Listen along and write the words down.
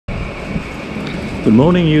Good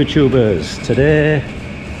morning, YouTubers. Today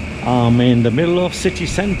I'm in the middle of city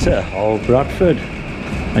centre of Bradford,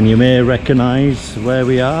 and you may recognise where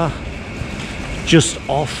we are, just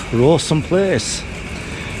off Rawson Place.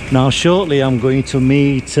 Now shortly I'm going to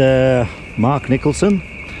meet Mark Nicholson.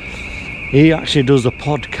 He actually does a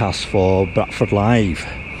podcast for Bradford Live,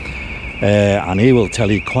 and he will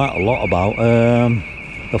tell you quite a lot about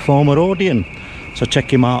the former Odeon, so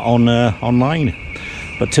check him out on online.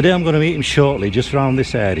 But today I'm going to meet him shortly just around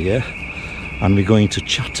this area, and we're going to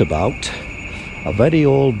chat about a very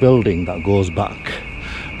old building that goes back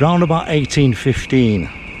round about 1815,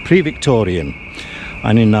 pre-Victorian.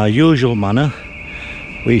 And in our usual manner,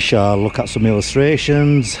 we shall look at some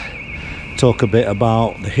illustrations, talk a bit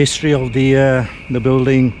about the history of the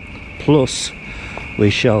building, plus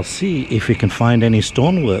we shall see if we can find any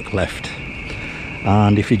stonework left.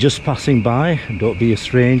 And if you're just passing by, don't be a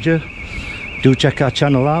stranger. Do check our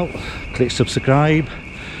channel out, click subscribe,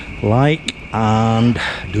 like, and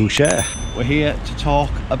do share. We're here to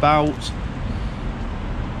talk about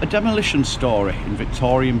a demolition story in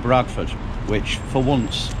Victorian Bradford, which for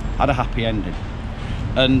once had a happy ending.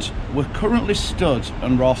 And we're currently stood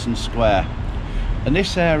on Rawson Square, and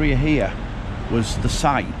this area here was the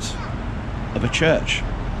site of a church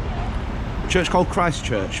called Christ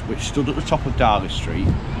Church, which stood at the top of Darley Street,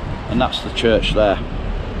 and that's the church there.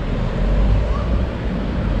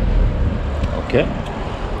 Okay.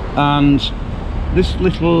 And this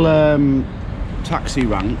little taxi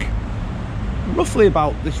rank, roughly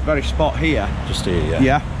about this very spot here, Just here, yeah.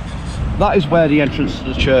 yeah, that is where the entrance to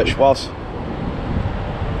the church was.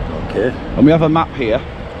 Okay. And we have a map here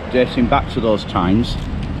dating back to those times,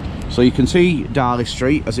 so you can see Darley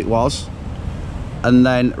Street as it was, and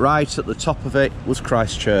then right at the top of it was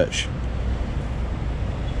Christ Church.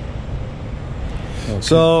 Okay.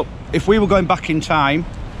 So if we were going back in time,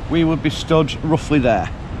 we would be stood roughly there.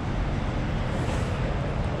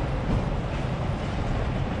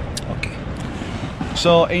 Okay.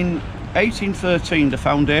 So in 1813, the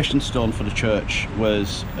foundation stone for the church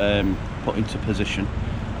was put into position,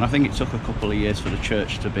 and I think it took a couple of years for the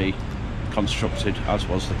church to be constructed, as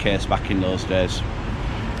was the case back in those days.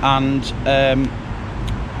 And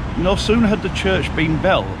no sooner had the church been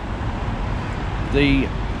built, the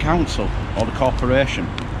council or the corporation,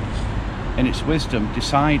 in its wisdom,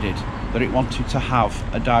 decided that it wanted to have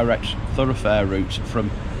a direct thoroughfare route from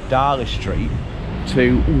Darley Street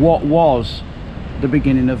to what was the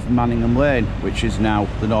beginning of Manningham Lane, which is now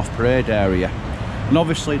the North Parade area. And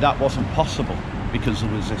obviously that wasn't possible because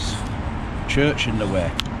there was this church in the way.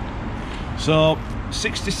 So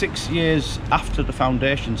 66 years after the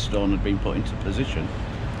foundation stone had been put into position,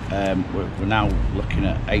 we're now looking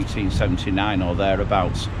at 1879 or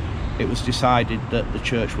thereabouts, it was decided that the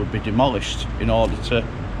church would be demolished in order to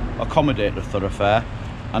accommodate the thoroughfare,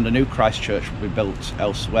 and a new Christ Church would be built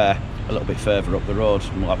elsewhere a little bit further up the road,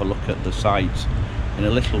 and we'll have a look at the site in a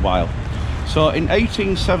little while. So in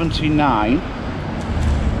 1879,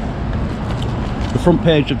 the front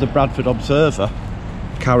page of the Bradford Observer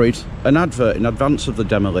carried an advert in advance of the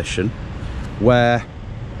demolition where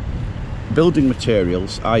building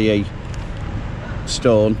materials, i.e.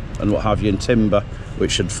 stone and what have you, and timber,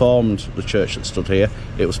 which had formed the church that stood here,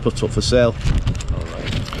 it was put up for sale.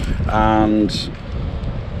 And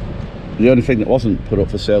the only thing that wasn't put up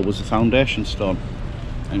for sale was the foundation stone,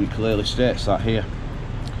 and it clearly states that here.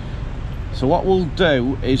 So what we'll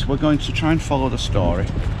do is we're going to try and follow the story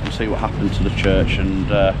and see what happened to the church, and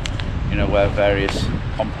you know, where various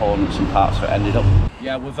components and parts of it ended up.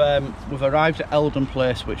 Yeah, we've arrived at Eldon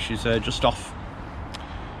Place, which is just off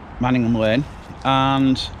Manningham Lane,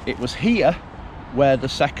 and it was here where the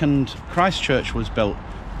second Christ Church was built.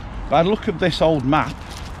 By the look of this old map,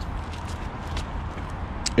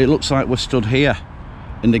 it looks like we're stood here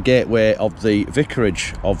in the gateway of the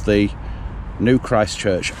vicarage of the new Christ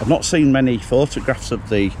Church. I've not seen many photographs of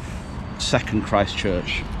the second Christ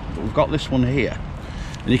Church, but we've got this one here,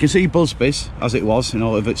 and you can see Busby's as it was in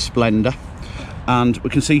all of its splendour, and we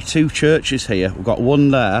can see two churches here. We've got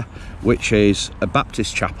one there which is a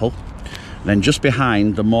Baptist chapel, and then just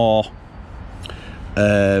behind, the more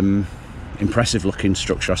impressive looking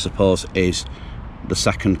structure, I suppose, is the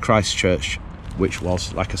second Christ Church, which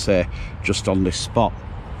was, like I say, just on this spot.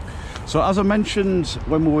 So as I mentioned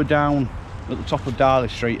when we were down at the top of Darley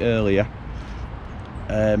Street earlier,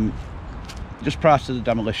 just prior to the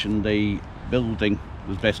demolition, the building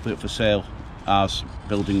was basically up for sale as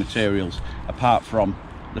building materials, apart from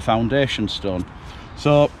the foundation stone.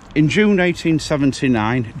 So in June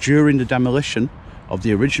 1879, during the demolition of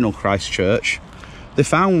the original Christ Church, they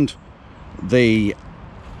found the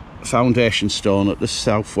foundation stone at the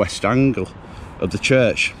southwest angle of the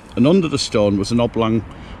church, and under the stone was an oblong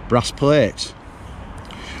brass plate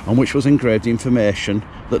on which was engraved the information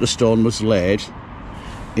that the stone was laid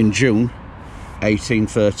in June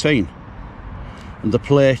 1813, and the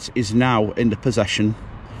plate is now in the possession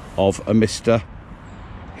of a Mr.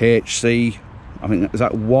 H.C. I think, is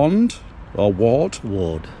that Wand or Ward?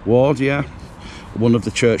 Ward, yeah, one of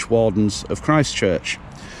the church wardens of Christchurch.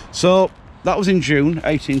 So that was in June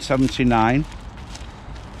 1879,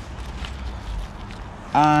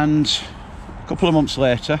 and a couple of months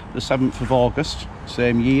later, the 7th of August,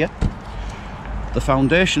 same year, the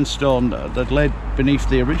foundation stone that laid beneath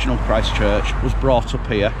the original Christchurch was brought up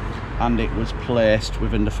here, and it was placed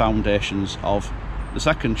within the foundations of the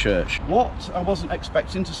second church. What I wasn't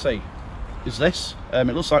expecting to see is this. It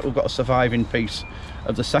looks like we've got a surviving piece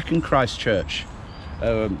of the second Christchurch,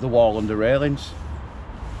 the wall and the railings.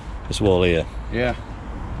 This wall here. Yeah.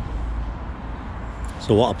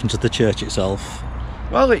 So what happened to the church itself?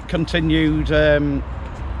 Well, it continued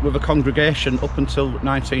with a congregation up until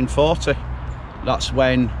 1940. That's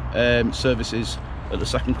when services at the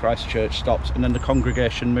second Christchurch stopped, and then the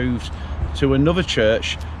congregation moved to another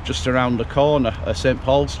church just around the corner, St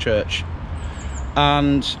Paul's Church.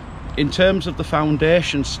 And in terms of the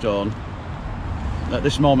foundation stone, at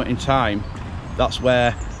this moment in time, that's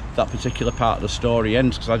where that particular part of the story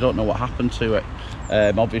ends, because I don't know what happened to it.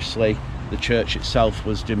 Obviously the church itself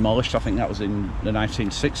was demolished, I think that was in the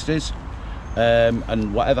 1960s,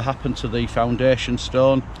 and whatever happened to the foundation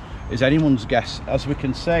stone is anyone's guess. As we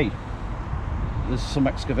can see, there's some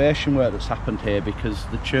excavation work that's happened here, because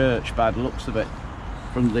the church, by the looks of it,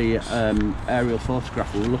 from the aerial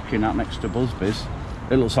photograph we were looking at next to Busby's,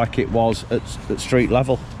 it looks like it was at street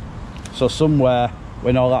level. So somewhere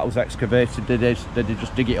when all that was excavated, they did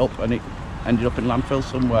just dig it up, and it ended up in landfill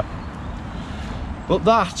somewhere. But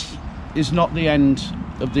that is not the end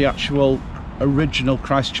of the actual original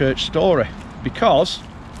Christchurch story, because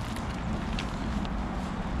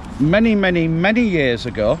many years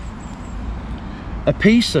ago, a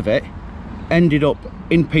piece of it ended up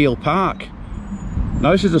in Peel Park.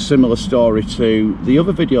 Now this is a similar story to the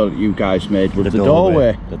other video that you guys made with the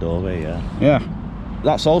doorway. The doorway, yeah. Yeah,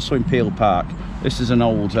 that's also in Peel Park. This is an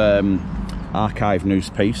old archive news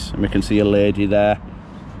piece, and we can see a lady there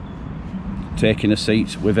taking a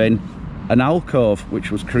seat within an alcove which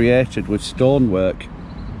was created with stonework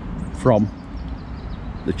from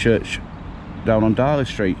the church down on Darley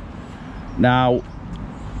Street. Now,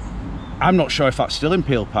 I'm not sure if that's still in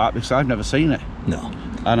Peel Park, because I've never seen it. No.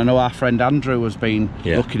 And I know our friend Andrew has been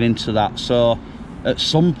looking into that, so at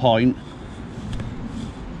some point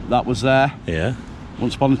that was there. Yeah.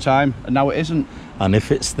 Once upon a time, and now it isn't. And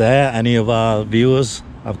if it's there, any of our viewers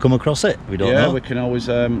have come across it, we don't know. Yeah, we can always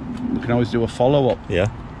do a follow-up.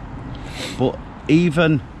 Yeah. But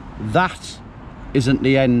even that isn't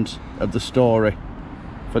the end of the story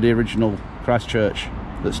for the original Christchurch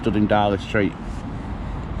that stood in Darley Street.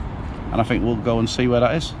 And I think we'll go and see where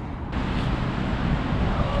that is.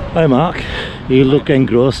 Hi Mark, you look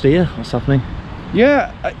engrossed here. What's happening?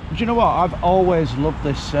 Yeah, do you know what? I've always loved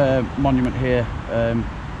this monument here,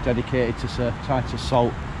 dedicated to Sir Titus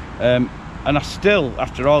Salt. And I still,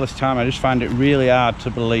 after all this time, I just find it really hard to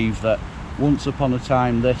believe that once upon a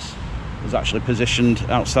time this was actually positioned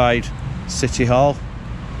outside City Hall.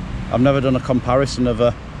 I've never done a comparison of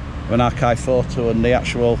an archive photo and the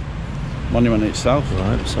actual monument itself.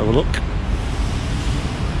 Right, let's have a look.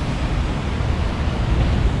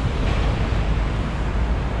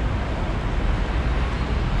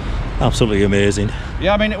 Absolutely amazing.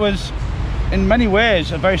 Yeah, I mean, it was in many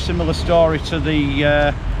ways a very similar story to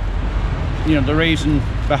the you know, the reason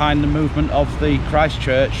behind the movement of the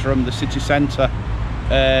Christchurch from the city centre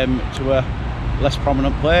to a less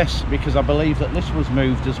prominent place, because I believe that this was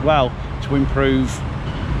moved as well to improve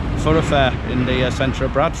thoroughfare in the centre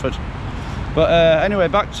of Bradford. But anyway,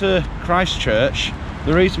 back to Christchurch.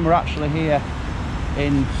 The reason we're actually here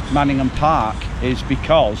in Manningham Park is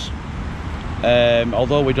because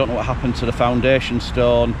although we don't know what happened to the foundation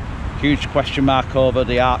stone, huge question mark over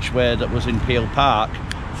the archway that was in Peel Park,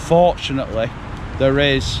 fortunately there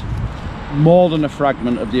is more than a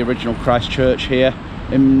fragment of the original Christchurch here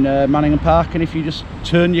in Manningham Park, and if you just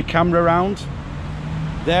turn your camera around,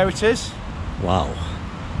 there it is. Wow,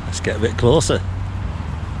 let's get a bit closer.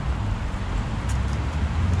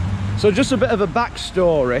 So just a bit of a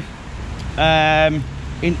backstory.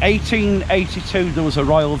 In 1882 there was a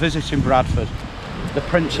royal visit in Bradford, the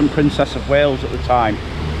Prince and Princess of Wales at the time,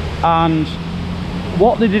 and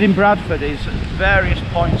what they did in Bradford is at various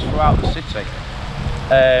points throughout the city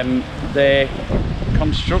they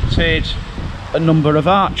constructed a number of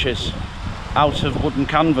arches out of wooden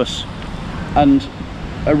canvas, and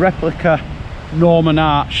a replica Norman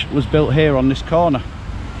arch was built here on this corner.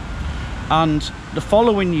 And the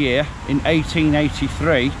following year, in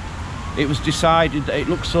 1883, it was decided that it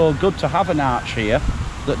looked so good to have an arch here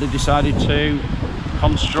that they decided to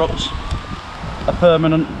construct a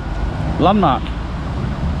permanent landmark,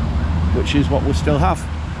 which is what we still have.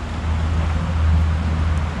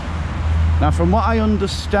 Now, from what I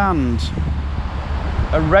understand,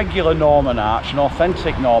 a regular Norman arch, an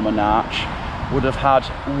authentic Norman arch, would have had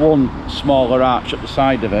one smaller arch at the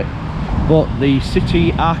side of it, but the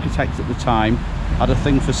city architect at the time had a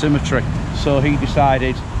thing for symmetry, so he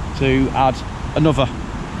decided to add another.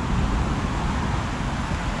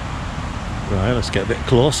 Right, let's get a bit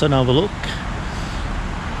closer and have a look.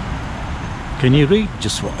 Can you read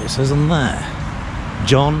just what it says on there?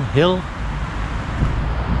 John Hill?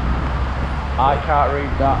 I can't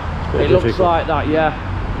read that. It looks like that, yeah.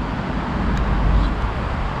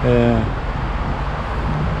 Yeah.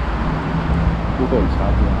 We'll go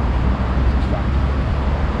inside, yeah.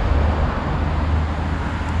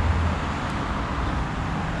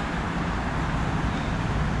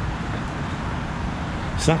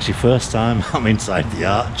 It's actually first time I'm inside the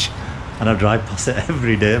arch, and I drive past it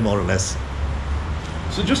every day, more or less.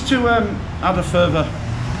 So just to add a further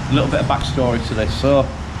little bit of backstory to this, so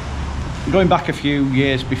going back a few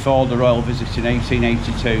years before the royal visit in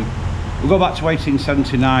 1882, we'll go back to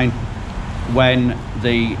 1879 when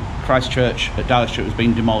the Christ Church at Darley Street was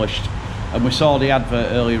being demolished, and we saw the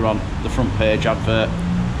advert earlier on, the front page advert,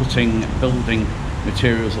 putting building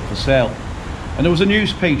materials up for sale, and there was a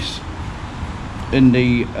news piece in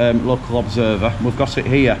the local Observer. We've got it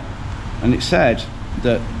here, and it said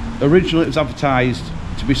that originally it was advertised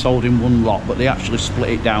to be sold in one lot, but they actually split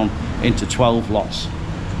it down into 12 lots.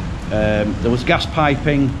 There was gas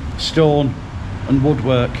piping, stone and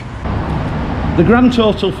woodwork. The grand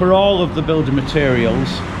total for all of the building materials,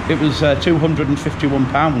 it was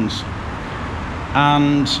 £251,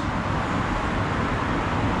 and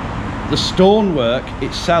the stonework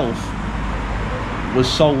itself was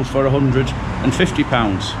sold for £150.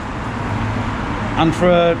 And for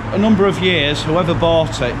a number of years, whoever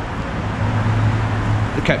bought it,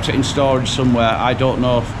 they kept it in storage somewhere. I don't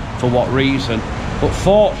know for what reason, but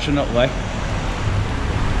fortunately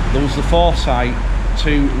there was the foresight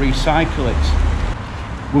to recycle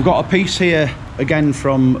it. We've got a piece here again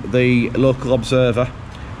from the local Observer,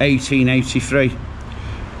 1883,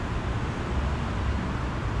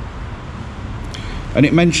 and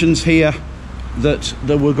it mentions here that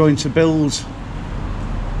they were going to build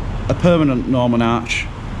a permanent Norman arch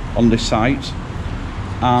on this site,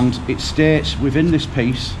 and it states within this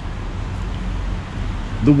piece,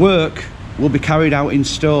 the work will be carried out in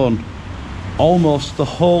stone, almost the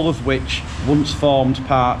whole of which once formed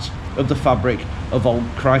part of the fabric of Old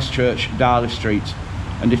Christ Church, Darley Street,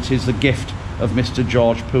 and it is the gift of Mr.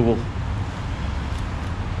 George Poole.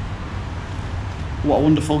 What a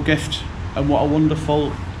wonderful gift, and what a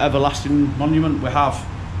wonderful everlasting monument we have.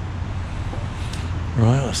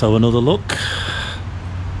 Right, let's have another look.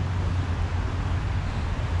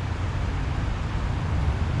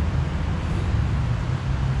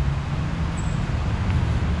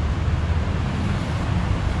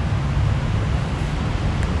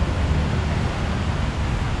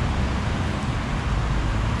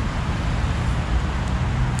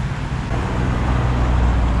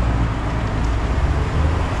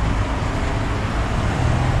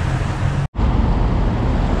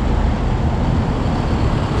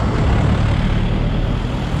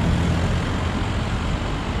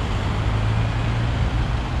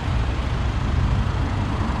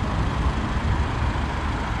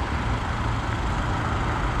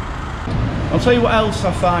 I'll tell you what else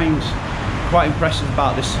I find quite impressive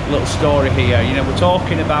about this little story here. You know, we're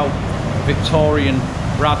talking about Victorian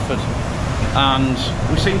Bradford, and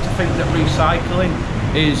we seem to think that recycling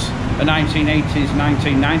is a 1980s,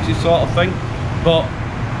 1990s sort of thing, but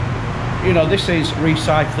you know, this is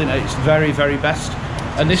recycling at its very, very best.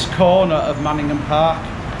 And this corner of Manningham Park,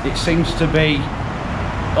 it seems to be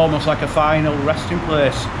almost like a final resting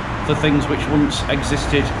place for things which once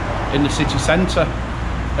existed in the city centre.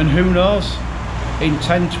 And who knows, in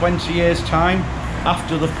 10-20 years time,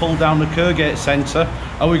 after they've pulled down the Kergate Centre,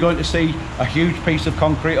 are we going to see a huge piece of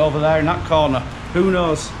concrete over there in that corner? Who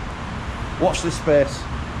knows? Watch this space.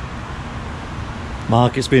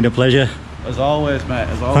 Mark, it's been a pleasure. As always, mate,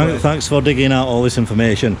 as always. Thanks for digging out all this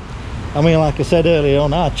information. I mean, like I said earlier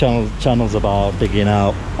on, our channel's about digging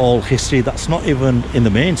out all history that's not even in the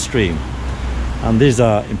mainstream. And these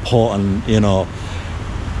are important, you know,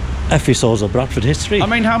 episodes of Bradford history. I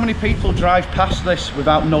mean, how many people drive past this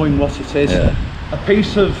without knowing what it is? Yeah.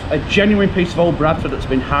 a genuine piece of old Bradford that's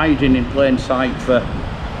been hiding in plain sight for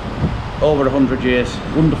over 100 years.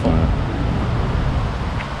 Wonderful.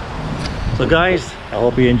 So guys, I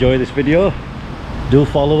hope you enjoy this video. Do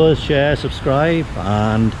follow us, share, subscribe,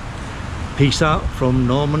 and peace out from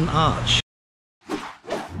Norman Arch.